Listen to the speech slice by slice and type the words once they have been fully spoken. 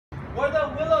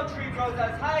tree grows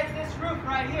as high as this roof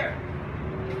right here.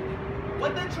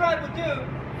 What the tribe would do,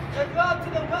 they'd go out to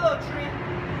the willow tree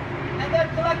and they'd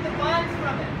collect the vines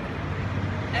from it.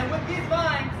 And with these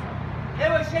vines, they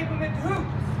would shape them into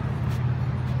hoops.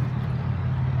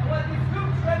 And what these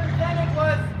hoops represented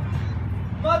was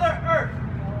Mother Earth,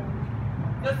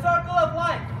 the circle of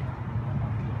life.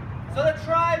 So the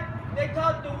tribe, they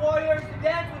taught the warriors to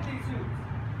dance with these hoops.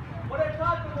 What it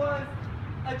taught them was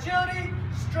agility,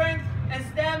 strength, and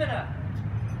stamina.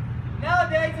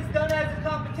 Nowadays, it's done as a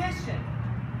competition.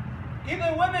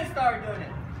 Even women started doing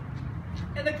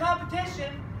it. In the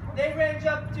competition, they range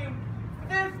up to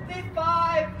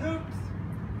 55 hoops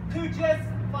to just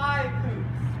 5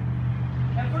 hoops.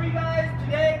 And for you guys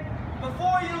today,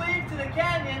 before you leave to the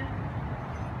canyon,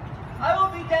 I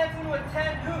will be dancing with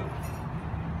 10 hoops.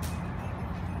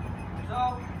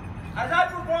 So, as I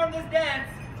perform this dance,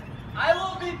 I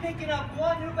will be picking up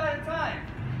 1 hoop at a time,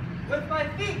 with my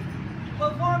feet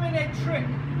performing a trick.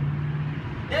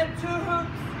 Then 2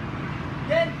 hoops,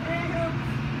 then 3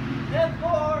 hoops, then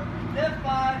 4, then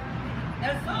 5,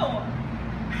 and so on.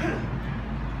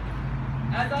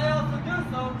 As I also do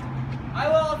so, I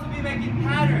will also be making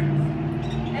patterns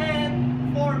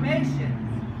and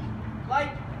formations,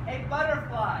 like a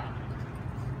butterfly,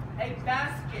 a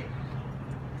basket,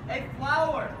 a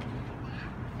flower,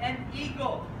 an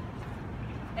eagle,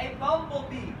 a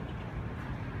bumblebee,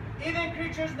 even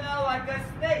creatures now like a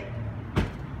snake,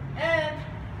 and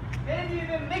maybe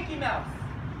even Mickey Mouse.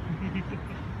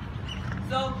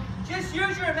 So just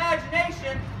use your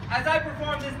imagination as I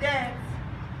perform this dance,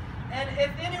 and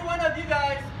if any one of you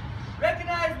guys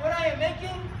recognize what I am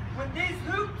making with these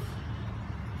hoops,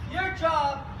 your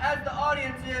job as the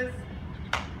audience is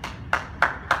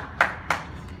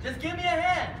just give me a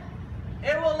hand.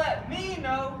 It will let me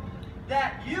know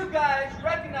that you guys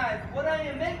recognize what I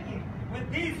am making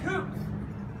with these hoops.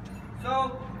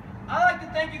 So I'd like to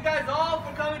thank you guys all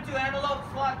for coming to Antelope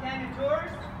Slot Canyon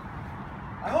Tours.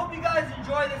 I hope you guys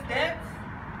enjoy this dance,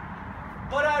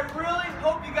 but I really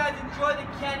hope you guys enjoy the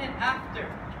canyon after.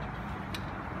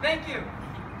 Thank you.